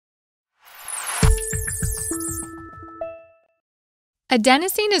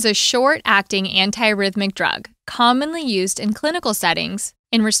Adenosine is a short-acting antiarrhythmic drug commonly used in clinical settings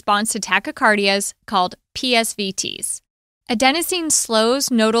in response to tachycardias called PSVTs. Adenosine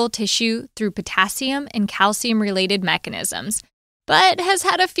slows nodal tissue through potassium and calcium-related mechanisms, but has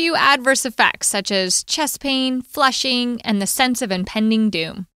had a few adverse effects such as chest pain, flushing, and the sense of impending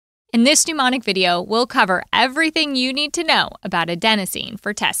doom. In this mnemonic video, we'll cover everything you need to know about adenosine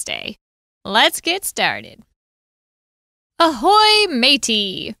for test day. Let's get started. Ahoy,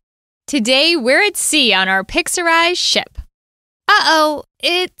 matey! Today we're at sea on our Pixorize ship. Uh-oh,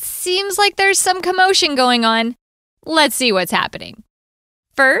 it seems like there's some commotion going on. Let's see what's happening.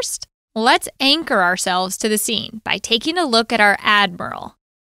 First, let's anchor ourselves to the scene by taking a look at our Admiral.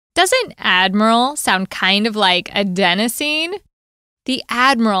 Doesn't Admiral sound kind of like adenosine? The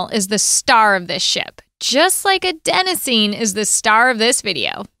Admiral is the star of this ship, just like adenosine is the star of this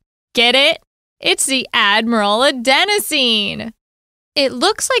video. Get it? It's the Admiral Adenosine! It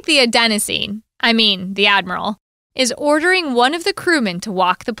looks like the Admiral, is ordering one of the crewmen to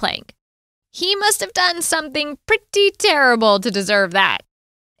walk the plank. He must have done something pretty terrible to deserve that.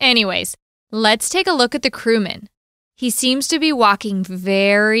 Anyways, let's take a look at the crewman. He seems to be walking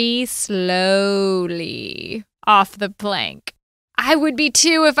very slowly off the plank. I would be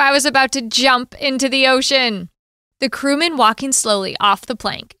too if I was about to jump into the ocean. The crewman walking slowly off the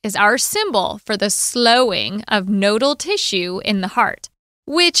plank is our symbol for the slowing of nodal tissue in the heart,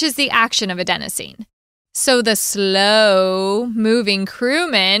 which is the action of adenosine. So the slow-moving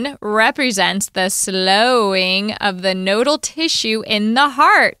crewman represents the slowing of the nodal tissue in the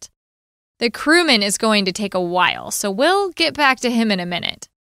heart. The crewman is going to take a while, so we'll get back to him in a minute.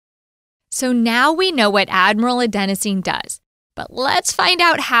 So now we know what Admiral Adenosine does, but let's find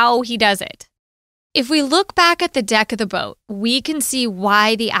out how he does it. If we look back at the deck of the boat, we can see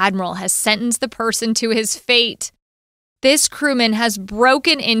why the Admiral has sentenced the person to his fate. This crewman has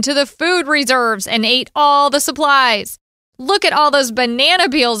broken into the food reserves and ate all the supplies. Look at all those banana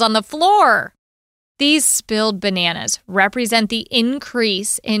peels on the floor. These spilled bananas represent the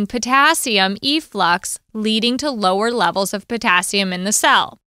increase in potassium efflux, leading to lower levels of potassium in the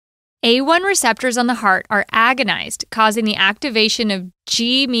cell. A1 receptors on the heart are agonized, causing the activation of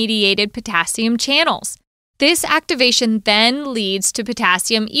G-mediated potassium channels. This activation then leads to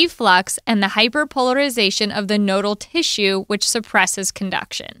potassium efflux and the hyperpolarization of the nodal tissue, which suppresses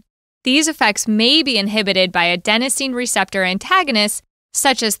conduction. These effects may be inhibited by adenosine receptor antagonists,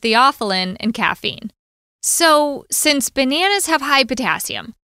 such as theophylline and caffeine. So, since bananas have high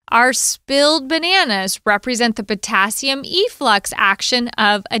potassium, our spilled bananas represent the potassium efflux action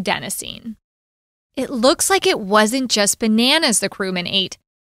of adenosine. It looks like it wasn't just bananas the crewman ate.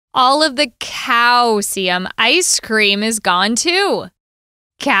 All of the Cow-cium ice cream is gone too.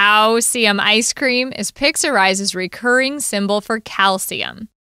 Cow-cium ice cream is Pixorize's recurring symbol for calcium.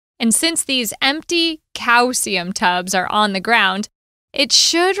 And since these empty Cow-cium tubs are on the ground, it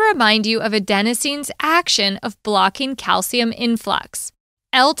should remind you of adenosine's action of blocking calcium influx.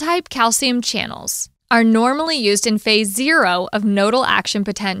 L-type calcium channels are normally used in phase 0 of nodal action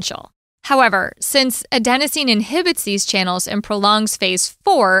potential. However, since adenosine inhibits these channels and prolongs phase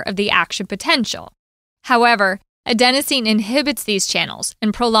 4 of the action potential.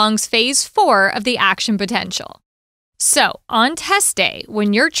 So, on test day,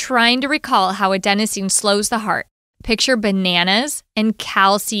 when you're trying to recall how adenosine slows the heart, picture bananas and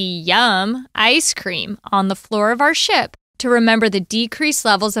Calcium ice cream on the floor of our ship to remember the decreased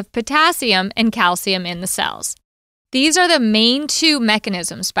levels of potassium and calcium in the cells. These are the main two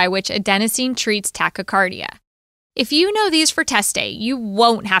mechanisms by which adenosine treats tachycardia. If you know these for test day, you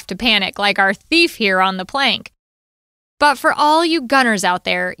won't have to panic like our thief here on the plank. But for all you gunners out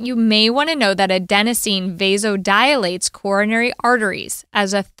there, you may want to know that adenosine vasodilates coronary arteries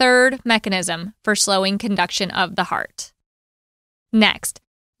as a third mechanism for slowing conduction of the heart. Next,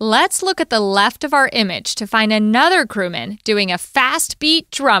 let's look at the left of our image to find another crewman doing a fast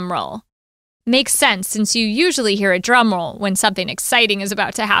beat drum roll. Makes sense since you usually hear a drum roll when something exciting is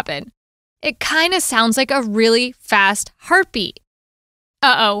about to happen. It kind of sounds like a really fast heartbeat.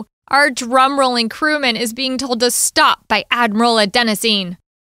 Uh-oh, our drum-rolling crewman is being told to stop by Admiral Adenosine.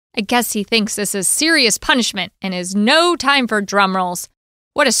 I guess he thinks this is serious punishment and is no time for drum rolls.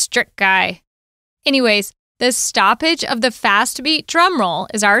 What a strict guy. Anyways, the stoppage of the fast beat drum roll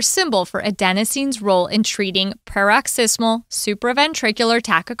is our symbol for adenosine's role in treating paroxysmal supraventricular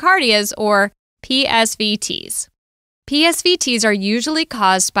tachycardias, or PSVTs. PSVTs are usually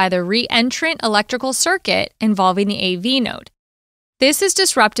caused by the reentrant electrical circuit involving the AV node. This is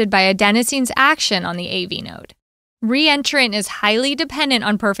disrupted by adenosine's action on the AV node. Reentrant is highly dependent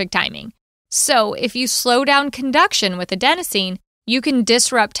on perfect timing. So, if you slow down conduction with adenosine, you can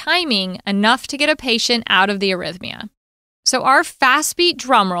disrupt timing enough to get a patient out of the arrhythmia. So our fast beat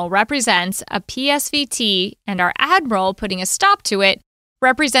drumroll represents a PSVT, and our Admiral putting a stop to it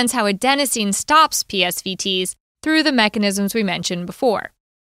represents how adenosine stops PSVTs through the mechanisms we mentioned before.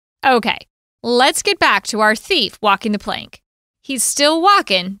 Okay, let's get back to our thief walking the plank. He's still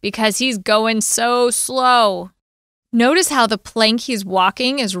walking because he's going so slow. Notice how the plank he's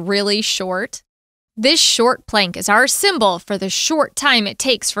walking is really short? This short plank is our symbol for the short time it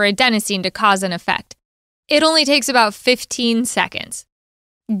takes for adenosine to cause an effect. It only takes about 15 seconds.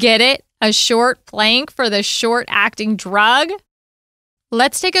 Get it? A short plank for the short-acting drug?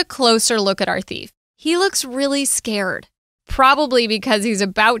 Let's take a closer look at our thief. He looks really scared, probably because he's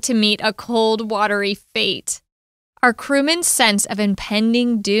about to meet a cold, watery fate. Our crewman's sense of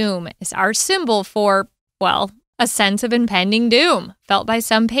impending doom is our symbol for, well, a sense of impending doom felt by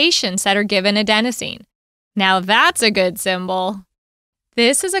some patients that are given adenosine. Now that's a good symbol.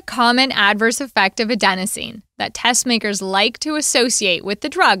 This is a common adverse effect of adenosine that test makers like to associate with the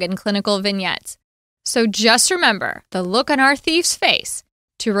drug in clinical vignettes. So just remember, the look on our thief's face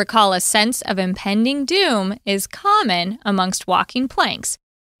to recall a sense of impending doom is common amongst walking planks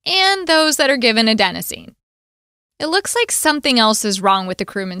and those that are given adenosine. It looks like something else is wrong with the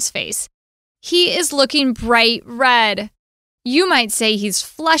crewman's face. He is looking bright red. You might say he's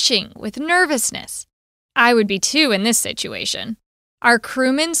flushing with nervousness. I would be too in this situation. Our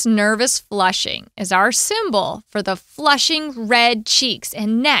crewman's nervous flushing is our symbol for the flushing red cheeks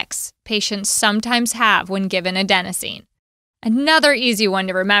and necks patients sometimes have when given adenosine. Another easy one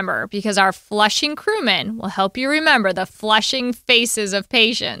to remember because our flushing crewman will help you remember the flushing faces of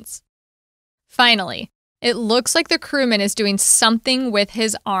patients. Finally, it looks like the crewman is doing something with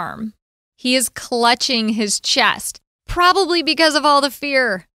his arm. He is clutching his chest, probably because of all the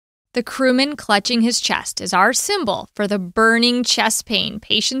fear. The crewman clutching his chest is our symbol for the burning chest pain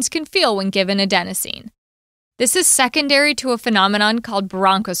patients can feel when given adenosine. This is secondary to a phenomenon called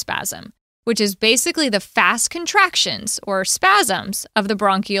bronchospasm, which is basically the fast contractions or spasms of the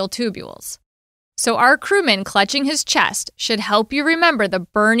bronchial tubules. So our crewman clutching his chest should help you remember the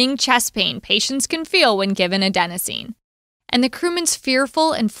burning chest pain patients can feel when given adenosine. And the crewman's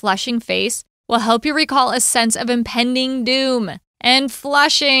fearful and flushing face will help you recall a sense of impending doom and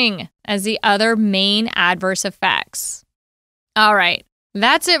flushing as the other main adverse effects. All right,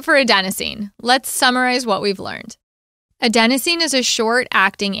 that's it for adenosine. Let's summarize what we've learned. Adenosine is a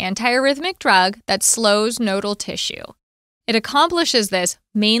short-acting antiarrhythmic drug that slows nodal tissue. It accomplishes this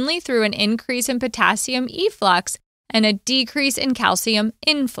mainly through an increase in potassium efflux and a decrease in calcium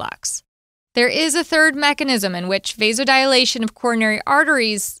influx. There is a third mechanism in which vasodilation of coronary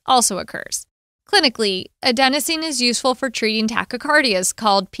arteries also occurs. Clinically, adenosine is useful for treating tachycardias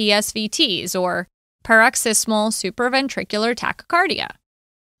called PSVTs or paroxysmal supraventricular tachycardia.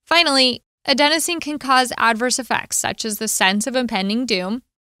 Finally, adenosine can cause adverse effects such as the sense of impending doom,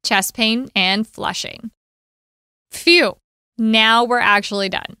 chest pain, and flushing. Phew, now we're actually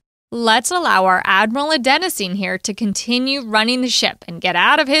done. Let's allow our Admiral Adenosine here to continue running the ship and get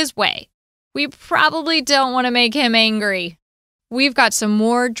out of his way. We probably don't want to make him angry. We've got some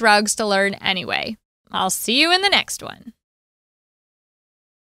more drugs to learn anyway. I'll see you in the next one.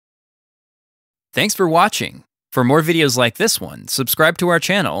 Thanks for watching. For more videos like this one, subscribe to our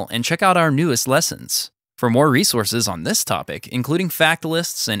channel and check out our newest lessons. For more resources on this topic, including fact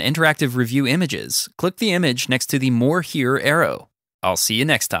lists and interactive review images, click the image next to the More Here arrow. I'll see you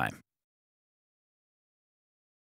next time.